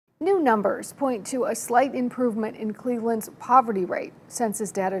New numbers point to a slight improvement in Cleveland's poverty rate.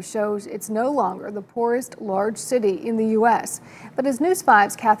 Census data shows it's no longer the poorest large city in the U.S. But as News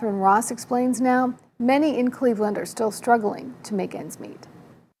 5's Catherine Ross explains now, many in Cleveland are still struggling to make ends meet.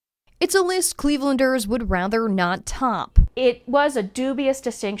 It's a list Clevelanders would rather not top. It was a dubious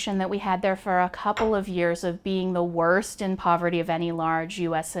distinction that we had there for a couple of years of being the worst in poverty of any large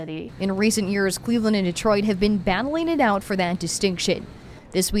U.S. city. In recent years, Cleveland and Detroit have been battling it out for that distinction.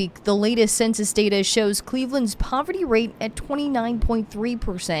 This week, the latest census data shows Cleveland's poverty rate at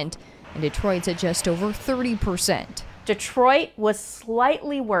 29.3% and Detroit's at just over 30%. Detroit was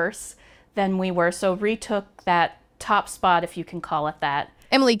slightly worse than we were, so retook that top spot, if you can call it that.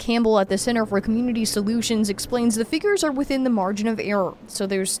 Emily Campbell at the Center for Community Solutions explains the figures are within the margin of error, so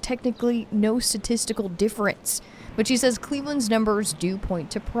there's technically no statistical difference. But she says Cleveland's numbers do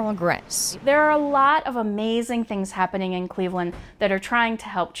point to progress. There are a lot of amazing things happening in Cleveland that are trying to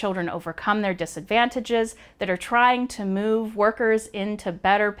help children overcome their disadvantages, that are trying to move workers into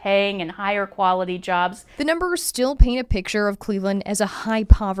better paying and higher quality jobs. The numbers still paint a picture of Cleveland as a high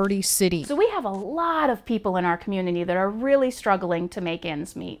poverty city. So we have a lot of people in our community that are really struggling to make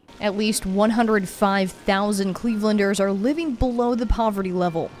ends meet. At least 105,000 Clevelanders are living below the poverty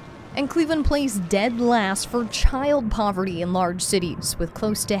level. And Cleveland placed dead last for child poverty in large cities, with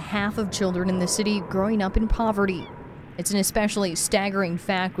close to half of children in the city growing up in poverty. It's an especially staggering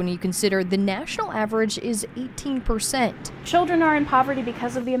fact when you consider the national average is 18%. Children are in poverty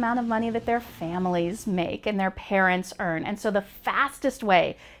because of the amount of money that their families make and their parents earn. And so the fastest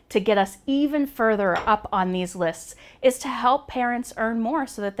way to get us even further up on these lists is to help parents earn more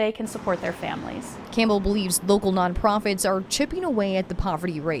so that they can support their families. Campbell believes local nonprofits are chipping away at the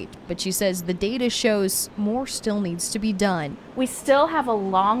poverty rate, but she says the data shows more still needs to be done. We still have a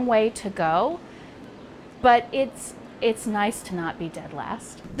long way to go, but it's nice to not be dead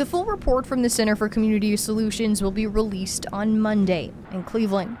last. The full report from the Center for Community Solutions will be released on Monday. In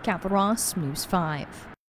Cleveland, Catherine Ross, News 5.